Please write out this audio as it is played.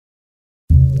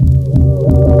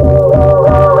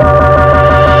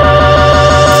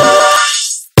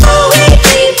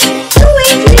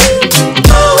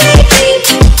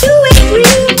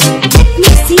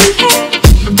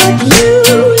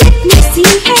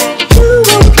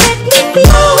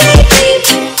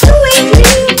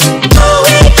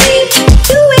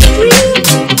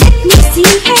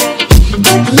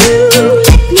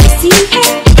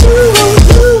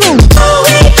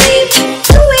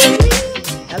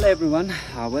Everyone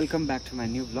welcome back to my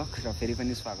new blog र फेरि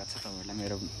पनि स्वागत छ तपाईहरुलाई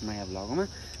मेरो नयाँ ब्लगमा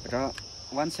र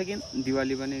वन्स अगेन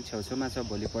दिवाली पनि छेउछेउमा छ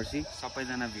भोलि पर्सि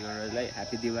सबैजना भ्युअरहरुलाई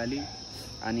ह्यापी दिवाली।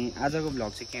 अनि आजको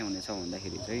ब्लग चाहिँ के हुनेछ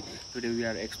भन्दाखेरि चाहिँ टुडे वी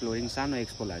आर एक्सप्लोरिङ सानो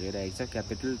एक्सपो लागिरहेको छ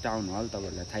क्यापिटल टाउन हल,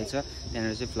 तपाईहरुलाई थाहै छ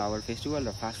त्यहाँनिर चाहिँ फ्लावर फेस्टिभल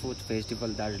र फास्ट फुड फेस्टिभल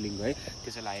दार्जिलिङको है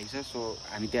त्यो चाहिँ लागेको छ। सो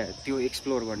हामी त्यहाँ त्यो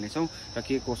एक्सप्लोर गर्नेछौँ र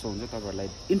के कसो हुन्छ तपाईहरुलाई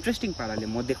इन्ट्रेस्टिङ पाराले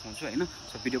म देखाउँछु हैन।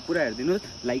 सो भिडियो पुरा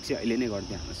हेरिदिनुहोस्, लाइक चाहिँ अहिले नै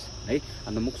गरिदिनुहोस् है।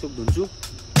 अन्त मुखसुख धुन्छु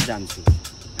जान्छु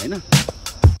हैन।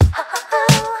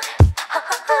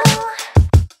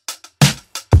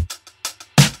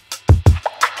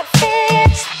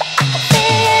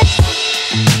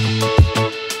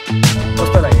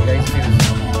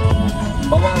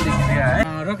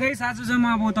 आज चाहिँ म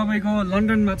अब तपाईको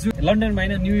लन्डनमा छु, लन्डनमा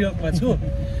हैन न्युयोर्कमा छु।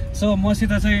 सो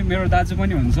मसित चाहिँ मेरो दाजु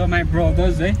पनि हुन्छ, माई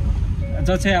ब्रदर्स है,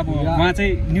 जो चाहिँ अब उहाँ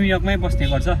चाहिँ न्युयोर्कमै बस्ने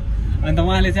गर्छ। अन्त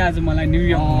उहाँले चाहिँ आज मलाई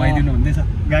न्युयोर्क घुमाइदिनु हुँदैछ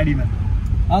गाडीमा।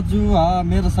 आज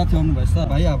मेरो साथी आउनु भएछ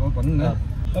भाइ। अब भन्नु न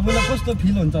तपाईलाई कस्तो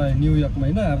फिल हुन्छ न्युयोर्कमा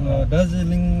हैन? अब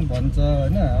दार्जिलिङ भन्छ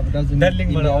हैन, अब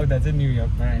दार्जिलिङबाट आउँदा चाहिँ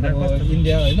न्युयोर्कमा हैन,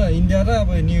 इन्डिया हैन, इन्डिया र अब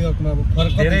न्युयोर्कमा अब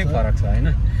फरक धेरै फरक छ हैन।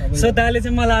 सो दाले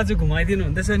चाहिँ मलाई आज घुमाइदिनु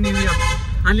हुँदैछ न्युयोर्क।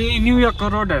 अनि न्युयोर्कको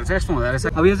रोडहरु चाहिँ यस्तो हुँदो रहेछ।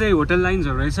 अब यो चाहिँ होटल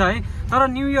लाइन्सहरु रहेछ है, तर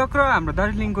न्युयोर्क र हाम्रो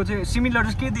दार्जिलिङको चाहिँ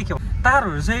सिमिलर के देख्यो,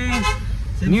 तारहरु चाहिँ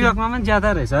न्युयोर्कमा पनि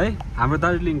ज्यादा रहेछ है हाम्रो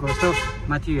दार्जिलिङको जस्तो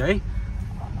माथि है।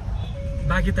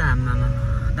 बाँकी त हाम्रो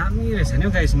दामी रहेछ नि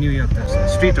गाइस न्युयोर्क त।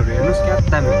 स्ट्रिटहरु हेर्नुस् क्या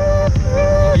दामी।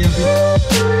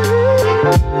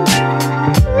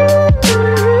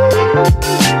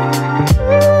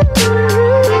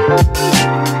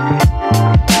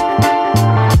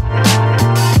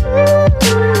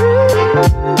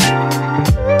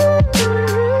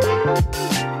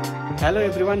 हेलो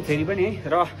एभ्रिवान फेरि पनि है।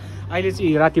 र अहिले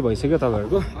चाहिँ राति भइसक्यो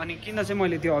तपाईहरुको। अनि किन चाहिँ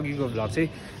मैले त्यो अघिको भ्लग चाहिँ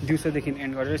दिउँसोदेखि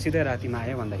एन्ड गरेर सिधै रातिमा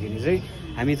आएँ भन्दाखेरि चाहिँ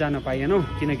हामी जान पाइएनौँ,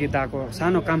 किनकि दाको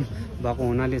सानो काम भएको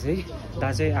हुनाले चाहिँ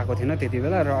दा चाहिँ आएको थिएन त्यति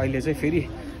बेला। र अहिले चाहिँ फेरि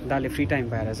दाले फ्री टाइम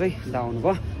पाएर चाहिँ दा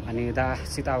आउनुभयो। अनि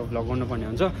दासित अब भ्लग गर्नुपर्ने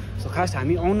हुन्छ। सो खास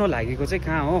हामी आउन लागेको चाहिँ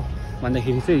कहाँ हो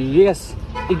भन्दाखेरि चाहिँ यस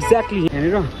एक्ज्याक्टली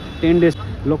यहाँनिर 10 days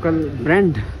local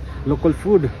brand, local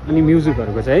food अनि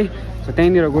म्युजिकहरूको चाहिँ है। सो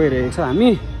त्यहीँनिर गइरहेको छ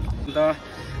हामी।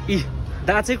 अन्त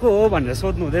दा चाहिँ को हो भनेर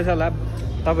सोध्नु हुँदैछ होला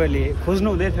तपाईहरुले, खोज्नु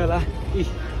हुँदै थियो होला इ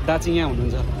दा चाहिँ यहाँ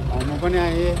हुनुहुन्छ। म पनि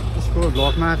आएँ यसको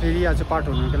भ्लगमा फेरि आज पार्ट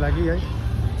हुनुको लागि है।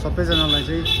 सबैजनालाई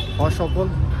चाहिँ first of all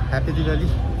happy Diwali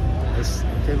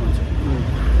के भन्छ।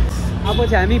 अब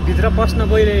चाहिँ हामी भित्र पस्न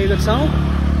गइरहेको छौँ,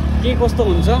 के कस्तो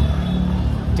हुन्छ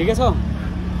ठिकै छ।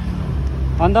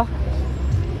 अन्त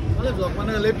भ्लग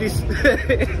बनाउनुले प्लिज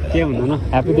के हुँदैन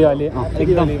ह्यापी दिवाली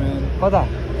एकदम। कता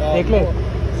एक्लै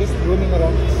जस्ट रोलिङ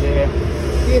अराउन्ड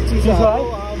के चिज हो है।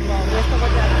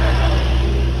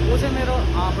 वो चाहिँ मेरो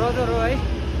ब्रदर हो है।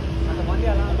 अन्त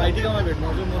भनिहाल भाइटिकामा भेट्नु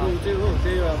आउँछु म चाहिँ हो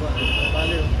त्यही हो। अब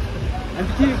पाले अन्त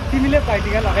तिमीले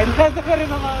भाइटिका लगाइदिनु त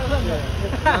गरेन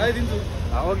लगाइदिन्छु।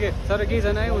 ओके तर केही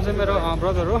छैन है, ऊ चाहिँ मेरो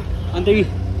ब्रदर हो। अन्त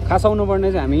खास आउनु पर्ने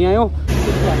चाहिँ हामी यहाँ हो।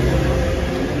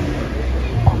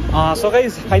 सो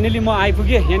गाइस फाइनली म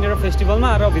आइपुगेँ यहाँनिर फेस्टिभलमा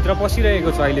र भित्र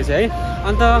पसिरहेको छु अहिले चाहिँ है।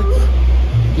 अन्त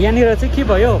यहाँनिर चाहिँ के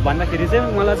भयो भन्दाखेरि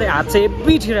चाहिँ मलाई चाहिँ हात चाहिँ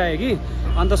हेब्बी छिरायो कि।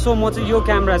 अन्त सो म चाहिँ यो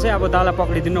क्यामेरा चाहिँ अब दालाई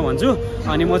पक्रिदिनु भन्छु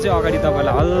अनि म चाहिँ अगाडि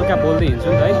तपाईँलाई हल्का बोल्दै हिँड्छु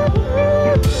नि त है।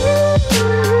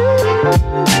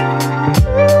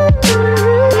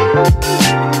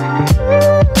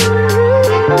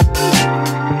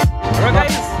 र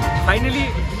गाइस फाइनली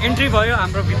एन्ट्री भयो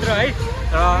हाम्रो भित्र है।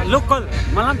 र लोकल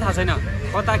मलाई पनि थाहा छैन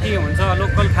कता के हुन्छ,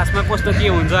 लोकल खासमा कस्तो के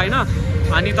हुन्छ होइन।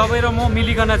 अनि तपाईँ र म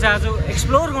मिलिकन चाहिँ आज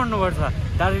एक्सप्लोर गर्नुपर्छ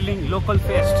दार्जिलिङ लोकल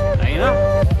फेस्ट होइन।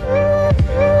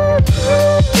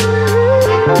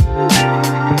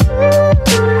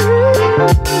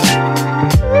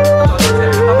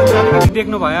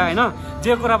 देख्नु भयो होइन,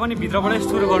 जे कुरा पनि भित्रबाटै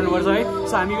सुरु गर्नुपर्छ है।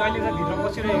 सो हामी अहिले चाहिँ भित्र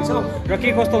बसिरहेको छौँ र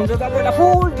के कस्तो हुन्छ तपाईँलाई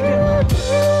फुल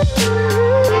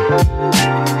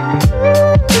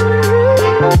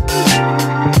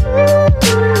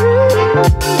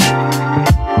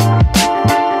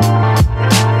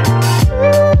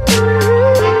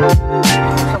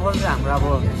हाम्रो अब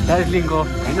दार्जिलिङको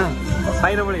होइन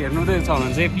बाहिरबाट हेर्नु हुँदैछ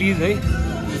भने चाहिँ प्लिज है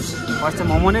फर्स्ट चाहिँ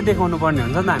मोमो नै देखाउनु पर्ने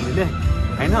हुन्छ नि त हामीले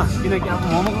होइन। किनकि अब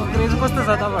मोमोको क्रेज कस्तो छ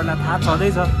तपाईँहरूलाई थाहा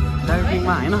छँदैछ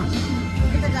दार्जिलिङमा होइन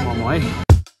मोमो है।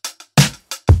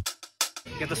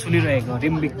 के त सुनिरहेको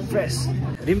रिम्बिक फ्रेस,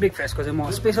 रिम्बिक फ्रेसको चाहिँ म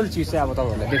स्पेसल चिज चाहिँ अब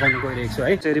तपाईँहरूलाई देखाउनु गइरहेको छु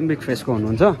है। चाहिँ रिम्बिक फ्रेसको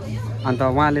हुनुहुन्छ। अन्त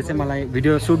उहाँले चाहिँ मलाई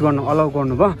भिडियो सुट गर्नु अलाउ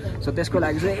गर्नुभयो। सो त्यसको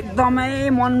लागि चाहिँ एकदमै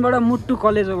मनबाट मुटु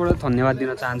कलेजोबाट धन्यवाद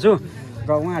दिन चाहन्छु।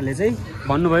 र उहाँहरूले चाहिँ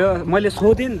भन्नुभयो, मैले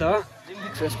सोधेँ नि त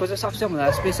रिम्बिक फ्रेसको चाहिँ सबसे भन्दा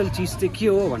स्पेसल चिज चाहिँ के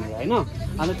हो भनेर होइन।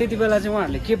 अन्त त्यति बेला चाहिँ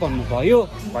उहाँहरूले के भन्नुभयो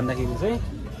भन्दाखेरि चाहिँ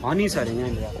हनी छ अरे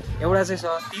यहाँनिर एउटा चाहिँ छ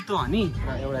तितो हनी र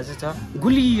एउटा चाहिँ छ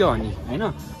गुलियो हनी होइन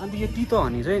अन्त यो तितो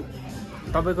हनी चाहिँ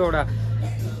तपाईँको एउटा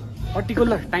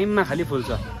पर्टिकुलर टाइममा खालि फुल्छ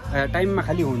टाइममा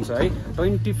खालि हुन्छ है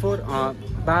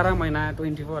 12 महिना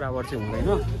 24 आवर चाहिँ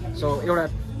हुँदैन सो एउटा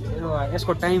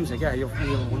यसको टाइम छ क्या यो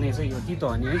हुने चाहिँ यो तितो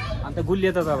हनी है अन्त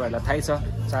गुलियो त तपाईँहरूलाई थाहै छ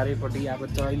चारैपट्टि अब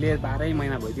जहिले 12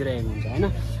 महिना भइदिइरहेको हुन्छ होइन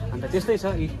अन्त त्यस्तै छ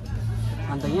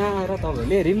अन्त यहाँ आएर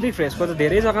तपाईँहरूले रिम्बिक फ्रेसको त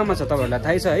धेरै जग्गामा छ तपाईँहरूलाई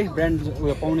थाहै छ है ब्रान्ड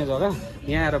उयो पाउने जग्गा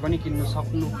यहाँ आएर पनि किन्नु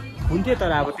सक्नु हुन्थ्यो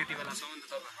तर अब त्यति बेलासम्म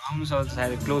त तपाईँहरू आउनु सक्छ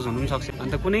सायद क्लोज हुनु पनि सक्छ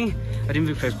अन्त कुनै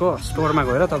रिम्बिक फ्रेसको स्टोरमा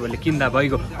गएर तपाईँहरूले किन्दा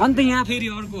भइगयो अन्त यहाँ फेरि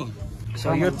अर्को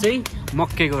सो यो चाहिँ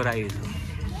मक्केको राइस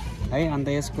है अन्त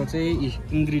यसको चाहिँ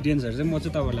इन्ग्रिडियन्ट्सहरू चाहिँ म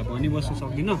चाहिँ तपाईँहरूलाई भनिबस्नु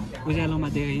सक्दिनँ उज्यालोमा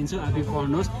देखाइदिन्छु आफै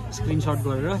पढ्नुहोस् स्क्रिनसट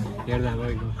गरेर हेर्दा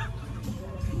भइगयो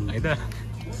है त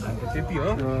त्यति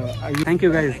हो thank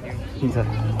you guys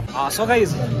so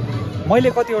guys मैले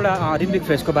कतिवटा रिम्बिक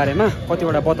फ्रेसको बारेमा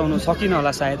कतिवटा बताउनु सकिनँ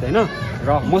होला सायद होइन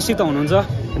र मसित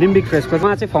हुनुहुन्छ रिम्बिक फ्रेसको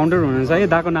उहाँ चाहिँ फाउन्डर हुनुहुन्छ है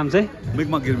दाको नाम चाहिँ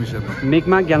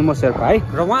मेकमा ग्याल्मो शेर्पा है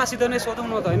र उहाँसित नै सोधौँ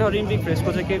न त होइन रिम्बिक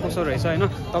फ्रेसको चाहिँ के कसो रहेछ होइन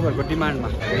तपाईँहरूको डिमान्डमा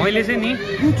मैले चाहिँ नि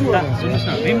सुन्नुहोस्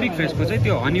न रिम्बिक फ्रेसको चाहिँ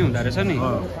त्यो हनी हुँदो रहेछ नि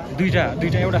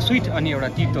दुईवटा एउटा स्विट अनि एउटा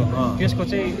तितो त्यसको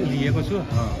चाहिँ लिएको छु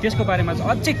त्यसको बारेमा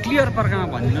चाहिँ अझै क्लियर प्रकारमा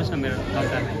भनिदिनुहोस् न मेरो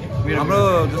दर्तालाई हाम्रो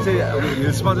जस्तै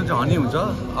हिल्समा जुन चाहिँ हनी हुन्छ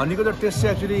हनीको चाहिँ टेस्ट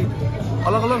चाहिँ एक्चुली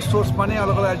अलग अलग सोर्समा नै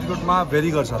अलग अलग एल्टिट्युडमा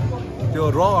भेरी गर्छ त्यो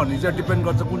र हनी चाहिँ डिपेन्ड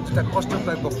गर्छ कुन चाहिँ कस्तो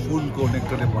टाइपको फुलको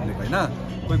नेक्टरले बनेको होइन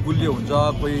कोही गुलियो हुन्छ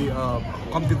कोही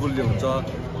कम्ती गुलियो हुन्छ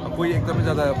कोही एकदमै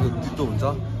ज्यादा तितो हुन्छ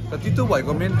र तितो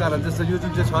भएको मेन कारण जस्तो यो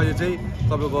जुन चाहिँ छ यो चाहिँ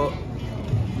तपाईँको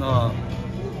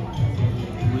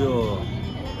यो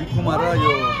पिकुमा र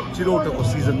यो चिरोटोको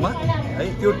सिजनमा है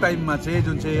त्यो टाइममा चाहिँ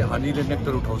जुन चाहिँ हनीले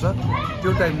नेक्टर उठाउँछ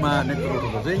त्यो टाइममा नेक्टर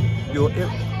उठाउँदा चाहिँ यो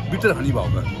बिटर हनी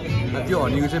भएको त्यो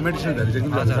हनीको चाहिँ मेडिसिन भेल्यु चाहिँ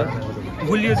एकदम ज्यादा छ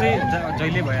गुलियो चाहिँ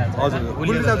जहिले भइहाल्छ हजुर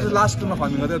गुलियो चाहिँ लास्टमा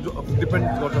फार्मिङ गर्दा डिपेन्ड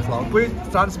गर्छ फ्लावर कोही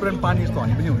ट्रान्सपेरेन्ट पानी जस्तो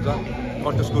हनी पनि हुन्छ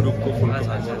कटसको रुखको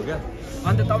फुलको क्या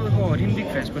अन्त तपाईँको रिम्बिक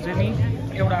फ्रेसको चाहिँ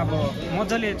नि एउटा अब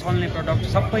मजाले चल्ने प्रडक्ट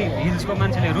सबै हिल्सको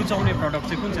मान्छेले रुचाउने प्रडक्ट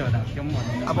चाहिँ कुन चाहिँ होला त्यो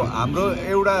अब हाम्रो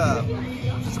एउटा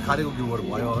जस्तो खारेको घिउहरू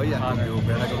भयो है यहाँको घिउ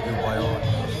भेडाको घिउ भयो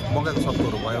मकैको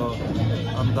सब्जीहरू भयो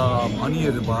अन्त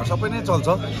हनीहरू भयो सबै नै चल्छ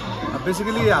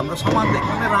बेसिकली हाम्रो सामान त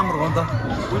एकदमै राम्रो हो नि त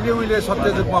उहिले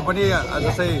सत्यजुगमा पनि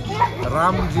जस्तै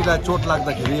रामजीलाई चोट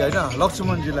लाग्दाखेरि होइन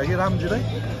लक्ष्मणजीलाई कि रामजीलाई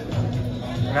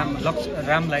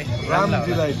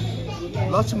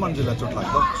लक्ष्मणजीलाई चोट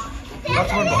लाग्छ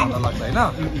लक्ष्मण भन्न लाग्छ होइन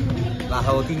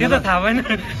त्यो त थाहा भएन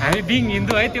हामी बिङ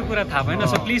हिन्दू है त्यो कुरा थाहा भएन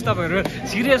सो प्लिज तपाईँहरू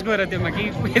सिरियस गएर त्योमा केही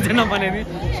उयो चाहिँ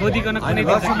नबनाइदिनु सोधिकन कुनै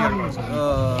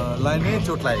लक्ष्मणलाई नै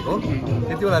चोट लागेको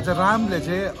त्यति बेला चाहिँ रामले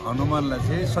चाहिँ हनुमानलाई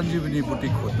चाहिँ सञ्जीवनी बुटी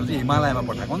खोज्नु चाहिँ हिमालयमा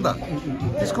पठाएको नि त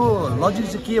त्यसको लजिक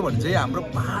चाहिँ के भने चाहिँ हाम्रो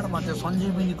पाहाडमा चाहिँ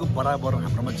सञ्जीवनीको बराबर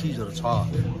हाम्रोमा चिजहरू छ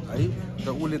है र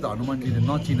उसले त हनुमानजीले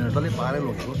नचिनेर डल्लै पाहाडै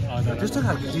लगेको त्यस्तो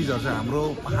खालको चिजहरू चाहिँ हाम्रो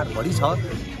पाहाडभरि छ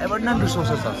एबन्डेन्ट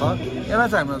रिसोर्सेसहरू छ यसलाई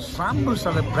चाहिँ हाम्रो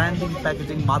राम्रोसँगले ब्रान्डिङ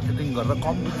प्याकेजिङ मार्केटिङ गरेर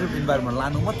कम्पिटेटिभ इन्भाइरोमेन्ट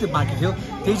लानु मात्रै बाँकी थियो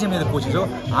त्यही चाहिँ मेरो कोसिस हो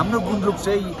हाम्रो गुन्द्रुक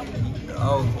चाहिँ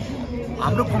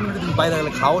हाम्रो कम्युनिटीदेखि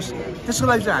बाहिरले खाओस् त्यसको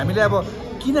लागि चाहिँ हामीले अब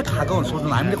किन खाएको भनेर सोच्नु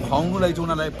हामीले खुवाउनुलाई चाहिँ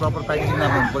उनीहरूलाई प्रपर प्याकेजिङ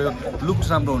राम्रो हुनु पऱ्यो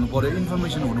लुक्स राम्रो हुनु पऱ्यो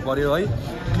इन्फर्मेसन हुनु पऱ्यो है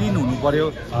क्लिन हुनु पऱ्यो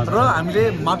र हामीले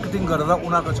मार्केटिङ गरेर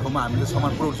उनीहरूको छेउमा हामीले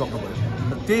सामान पुऱ्याउन सक्नु पऱ्यो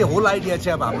त्यही होल आइडिया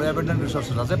चाहिँ अब हाम्रो एबन्डेन्ट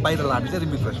रिसोर्सहरूलाई चाहिँ बाहिर लाने चाहिँ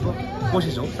रिम्बिक फ्रेसको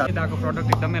कोसिस हो दाको प्रडक्ट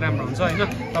एकदमै राम्रो हुन्छ होइन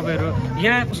तपाईँहरू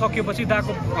यहाँ सकेपछि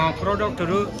दाको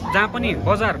प्रडक्टहरू जहाँ पनि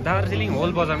बजार दार्जिलिङ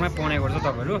होल बजारमै पाउने गर्छ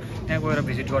तपाईँहरू त्यहाँ गएर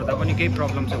भिजिट गर्दा पनि केही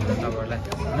प्रब्लम चाहिँ हुँदैन तपाईँहरूलाई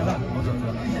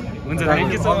हुन्छ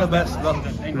thank you so much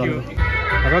thank you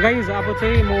र गाइज अब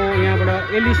चाहिँ म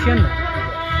यहाँबाट एलिसियन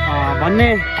भन्ने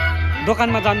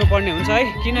दोकानमा जानुपर्ने हुन्छ है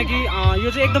किनकि यो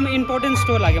चाहिँ एकदम इम्पोर्टेन्ट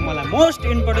स्टोर लाग्यो मलाई मोस्ट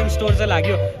इम्पोर्टेन्ट स्टोर चाहिँ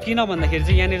लाग्यो किन भन्दाखेरि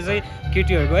चाहिँ यहाँनिर चाहिँ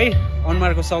केटीहरूको है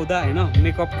अनुहारको सौदा होइन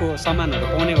मेकअपको सामानहरू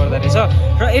पाउने गर्दो रहेछ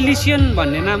र एलिसियन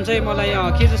भन्ने नाम चाहिँ मलाई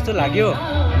के जस्तो लाग्यो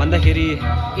भन्दाखेरि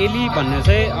एली भन्ने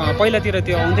चाहिँ पहिलातिर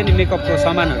त्यो आउँथ्यो नि मेकअपको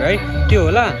सामानहरू है त्यो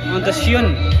होला अन्त सियन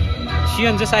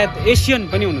चाहिँ सायद एसियन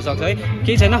पनि हुनसक्छ है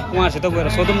केही छैन उहाँहरूसित गएर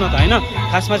सोधौँ न त होइन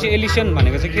खासमा चाहिँ एलिसियन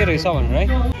भनेको चाहिँ के रहेछ भनेर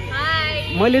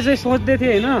है मैले चाहिँ सोच्दै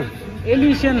थिएँ होइन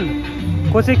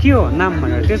एलिसियनको चाहिँ के हो नाम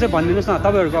भनेर त्यो चाहिँ भनिदिनुहोस् न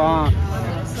तपाईँहरूको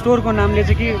स्टोरको नामले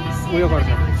चाहिँ के उयो गर्छ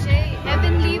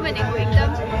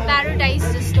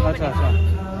अच्छा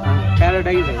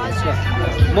प्याराडाइज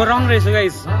म रङ रहेछु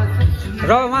गाइस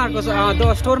र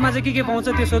उहाँहरूको स्टोरमा चाहिँ के पाउँछ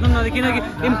त्यो सोधौँ न किनकि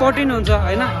इम्पोर्टेन्ट हुन्छ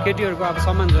होइन केटीहरूको अब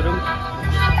सामानहरू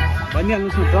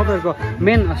भनिहाल्नुहोस् न तपाईँहरूको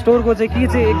मेन स्टोरको चाहिँ के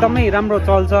चाहिँ एकदमै राम्रो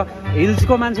चल्छ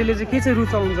हिल्सको मान्छेले चाहिँ के चाहिँ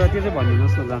रुचाउँछ त्यो चाहिँ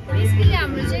भनिदिनुहोस् न त बेसिकली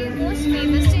हाम्रो चाहिँ मोस्ट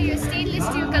फेमस चाहिँ यो स्टेनलेस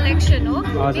स्टिल कलेक्सन हो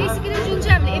बेसिकली जुन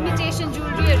चाहिँ हामीले इमिटेसन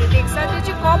ज्वेलरी ज्वेलरीहरू देख्छ त्यो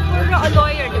चाहिँ कपर र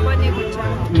अलॉयहरूले बनेको हुन्छ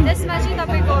त्यसमा चाहिँ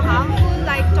तपाईको हार्मफुल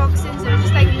लाइक टक्सिन्सहरू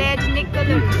जस्तो लाइक लेड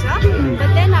निकलहरू हुन्छ बट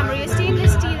देन हाम्रो यो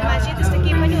स्टेनलेस स्टिलमा चाहिँ त्यस्तो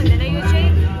केही पनि हुँदैन यो चाहिँ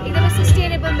एकदमै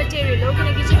सस्टेनेबल मटेरियल हो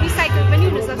किनकि चाहिँ रिसाइकल पनि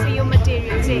हुनसक्छ यो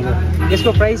मटेरियल चाहिँ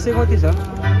यसको प्राइस चाहिँ कति छ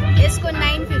यसको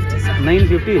 950 छ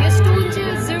 950 यो स्टोन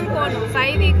चाहिँ जिर्कन हो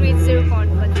 5A ग्रेड जिर्कन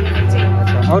भन्छ चाहिँ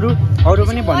अरू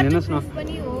पनि भनिदिनुस् न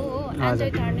पनि हो एन्टी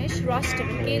टार्निश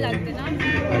रस्टहरू केही लाग्दैन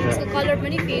यसको कलर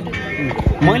पनि फेड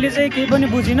हुँदैन मैले चाहिँ केही पनि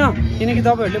बुझिनँ किनकि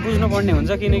तपाईँहरूले बुझ्नुपर्ने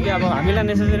हुन्छ किनकि अब हामीलाई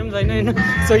नेसेसरी पनि छैन होइन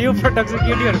सो यो प्रडक्ट चाहिँ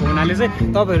केटीहरूको हुनाले चाहिँ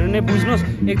तपाईँहरू नै बुझ्नुहोस्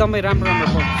एकदमै राम्रो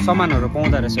राम्रो सामानहरू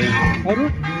पाउँदो रहेछ अरू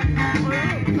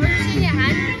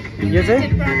यो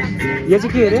चाहिँ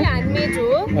के अरे ह्यान्डमेड हो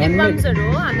ह्यान्डमेड्सहरू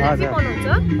हो हामीले के बनाउँछ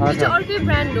यो चाहिँ अर्कै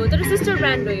ब्रान्ड हो तर सिस्टर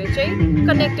ब्रान्ड हो यो चाहिँ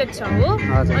कनेक्टेड छ हो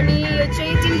अनि यो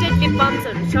चाहिँ टिन्टेड लिप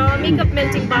बाम्सहरू छ मेकअप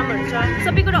मेल्टिङ बामहरू छ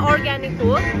सबै कुरा अर्ग्यानिक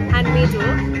हो ह्यान्डमेड हो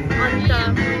अन्त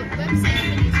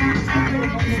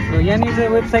यहाँनिर चाहिँ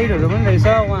वेबसाइटहरू पनि रहेछ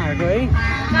उहाँहरूको है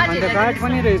अन्त कार्ड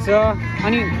पनि रहेछ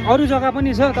अनि अरू जग्गा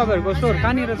पनि छ तपाईँहरूको स्टोर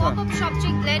कहाँनिर छ पपअप शप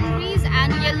चाहिँ ग्लेनरिज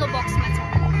एन्ड येल्लो बक्समा छ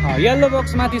येल्लो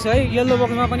बक्स माथि छ है येल्लो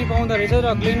बक्समा पनि पाउँदो रहेछ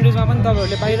र ग्लेनरिजमा पनि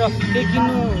तपाईँहरूले बाहिर केही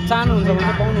किन्नु चाहनुहुन्छ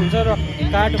भने पाउनुहुन्छ र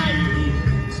कार्ड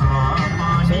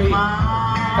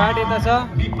यता छ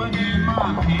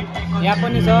यहाँ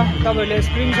पनि छ तपाईँहरूले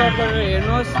स्क्रिनसट गरेर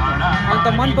हेर्नुहोस् अन्त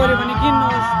मन पऱ्यो भने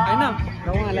किन्नुहोस् होइन र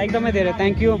उहाँलाई एकदमै धेरै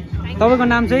थ्याङ्क यू तपाईँको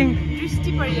नाम चाहिँ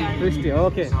दृष्टि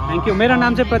ओके थ्याङ्क यू मेरो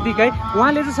नाम चाहिँ प्रतीक है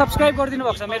उहाँले चाहिँ सब्सक्राइब गरिदिनु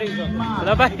भएको छ मेरो हिजो ल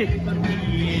बाई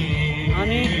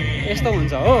अनि यस्तो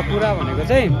हुन्छ हो कुरा भनेको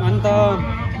चाहिँ अन्त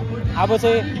अब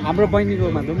चाहिँ हाम्रो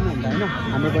बहिनीकोमा जाउँ न अन्त होइन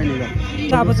हाम्रो बहिनीको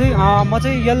अब चाहिँ म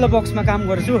चाहिँ येल्लो बक्समा काम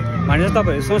गर्छु भनेर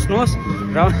तपाईँहरू सोच्नुहोस्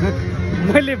र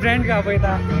मैले ब्रान्डको अब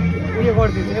यता उयो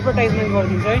गरिदिन्छु एडभर्टाइजमेन्ट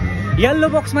गरिदिन्छु है येल्लो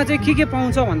बक्समा चाहिँ के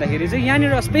पाउँछ भन्दाखेरि चाहिँ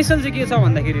यहाँनिर स्पेसल चाहिँ के छ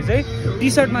भन्दाखेरि चाहिँ टी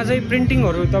सर्टमा चाहिँ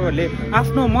प्रिन्टिङहरू तपाईँहरूले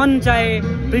आफ्नो मन चाहे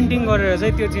प्रिन्टिङ गरेर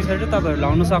चाहिँ त्यो टी सर्ट चाहिँ तपाईँहरू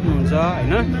लाउनु सक्नुहुन्छ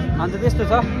होइन अन्त त्यस्तो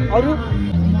छ अरू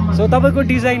सो तपाईँको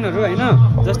डिजाइनहरू होइन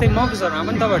जस्तै मग्सहरूमा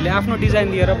पनि तपाईँहरूले आफ्नो डिजाइन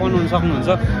लिएर बनाउनु सक्नुहुन्छ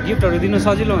गिफ्टहरू दिनु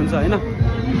सजिलो हुन्छ होइन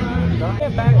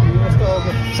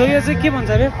सो यो चाहिँ के भन्छ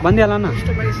अरे भनिदिइहाल न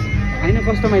होइन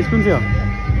कस्टमाइज कुन चाहिँ हो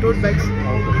रोड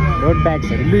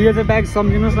ब्याग्सहरू लु यो चाहिँ ब्याग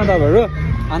सम्झिनुहोस् न तपाईँहरू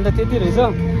अन्त त्यति रहेछ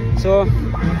so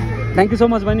thank you so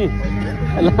much बहिनी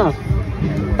ल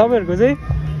तपाईँहरूको चाहिँ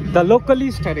द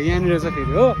लोकलिस्ट अरे यहाँनिर छ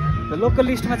फेरि हो द लोकल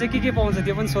लिस्टमा चाहिँ के पाउँछ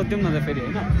त्यो पनि सोधिदिउँ न त फेरि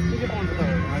होइन के पाउँछ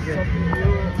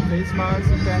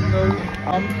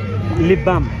लिप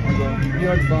बाम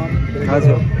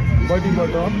हजुर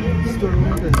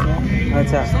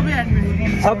अच्छा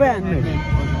सबै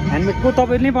ह्यान्डमेडको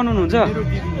तपाईँले नै बनाउनुहुन्छ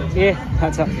ए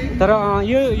अच्छा तर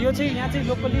यो चाहिँ यहाँ चाहिँ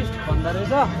लोकलिस्ट भन्दा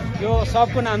रहेछ यो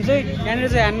सबको नाम चाहिँ यहाँनिर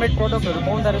चाहिँ ह्यान्डमेड प्रडक्टहरू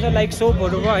पाउँदो रहेछ लाइक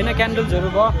सोपहरू भयो होइन क्यान्डल्सहरू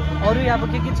भयो अरू अब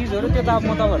के चिजहरू त्यो त अब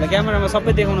म तपाईँहरूलाई क्यामेरामा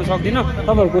सबै देखाउन सक्दिनँ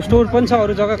तपाईँहरूको स्टोर पनि छ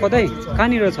अरू जग्गा कतै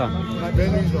कहाँनिर छ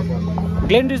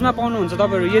ग्लेनरिजमा पाउनुहुन्छ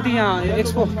तपाईँहरू यदि यहाँ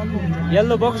एक्सपो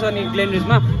येल्लो बक्स अनि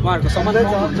ग्लेनरिजमा उहाँहरूको सामान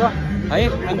पाउनुहुन्छ है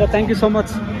अन्त थ्याङ्क यू सो मच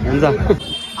हुन्छ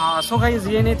सो गाइज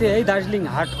यही नै थियो है दार्जिलिङ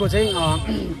हाटको चाहिँ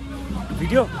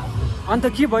भिडियो अन्त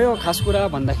के भयो खास कुरा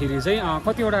भन्दाखेरि चाहिँ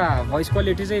कतिवटा भोइस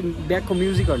क्वालिटी चाहिँ ब्याकको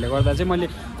म्युजिकहरूले गर्दा चाहिँ मैले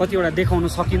कतिवटा देखाउन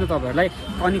सकिनँ तपाईँहरूलाई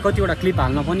अनि कतिवटा क्लिप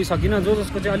हाल्न पनि सकिनँ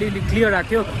जसको चाहिँ अलिअलि क्लियर आएको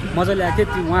थियो मजाले आएको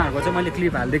थियो उहाँहरूको चाहिँ मैले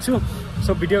क्लिप हालिदिएको छु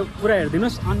सो भिडियो पुरा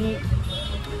हेरिदिनुहोस् अनि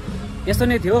यस्तो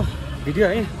नै थियो भिडियो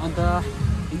है अन्त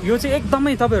यो चाहिँ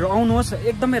एकदमै तपाईँहरू आउनुहोस्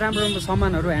एकदमै राम्रो राम्रो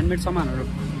सामानहरू ह्यान्डमेड सामानहरू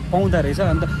पाउँदो रहेछ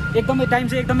अन्त एकदमै टाइम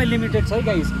चाहिँ एकदमै लिमिटेड छ है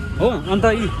गाइस हो अन्त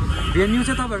यी भेन्यू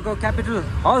चाहिँ तपाईँहरूको क्यापिटल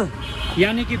हल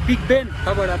यानि कि बिग बेन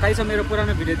तपाईँहरूलाई थाहै छ मेरो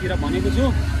पुरानो भिडियोतिर भनेको छु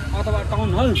अथवा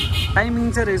टाउन हल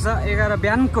टाइमिङ चाहिँ रहेछ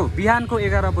बिहानको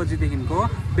 11 बजीदेखिको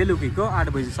बेलुकीको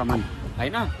 8 बजीसम्म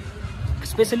होइन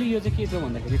स्पेसली यो चाहिँ के छ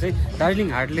भन्दाखेरि चाहिँ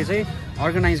दार्जिलिङ हाटले चाहिँ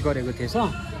अर्गनाइज गरेको थिएछ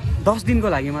 10 दिनको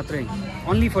लागि मात्रै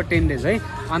ओन्ली फर 10 डेज है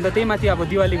अन्त त्यही माथि अब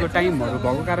दिवालीको टाइमहरू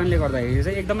भएको कारणले गर्दाखेरि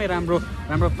चाहिँ एकदमै राम्रो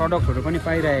राम्रो प्रडक्टहरू पनि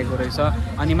पाइरहेको रहेछ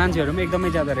अनि मान्छेहरू पनि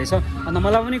एकदमै ज्यादा रहेछ अन्त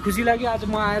मलाई पनि खुसी लाग्यो आज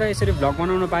म आएर यसरी भ्लग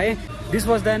बनाउन पाएँ this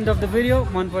was the and of the video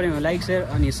मन पऱ्यो भने लाइक सेयर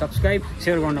अनि सब्सक्राइब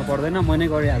सेयर गर्न पर्दैन म नै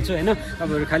गरिहाल्छु होइन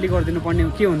तपाईँहरू खालि गरिदिनु पर्ने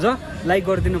के हुन्छ लाइक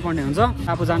गरिदिनु पर्ने हुन्छ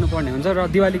आफू जानुपर्ने हुन्छ र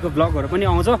दिवालीको भ्लगहरू पनि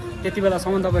आउँछ त्यति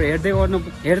बेलासम्म तपाईँहरू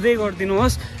हेर्दै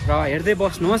गरिदिनुहोस् र हेर्दै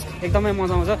बस्नुहोस् एकदमै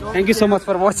मजा आउँछ thank you so much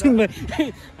for watching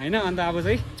होइन अन्त अब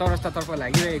चाहिँ चौरस्तातर्फ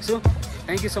लागिरहेको छु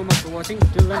thank you so much for watching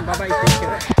till then bye bye take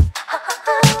care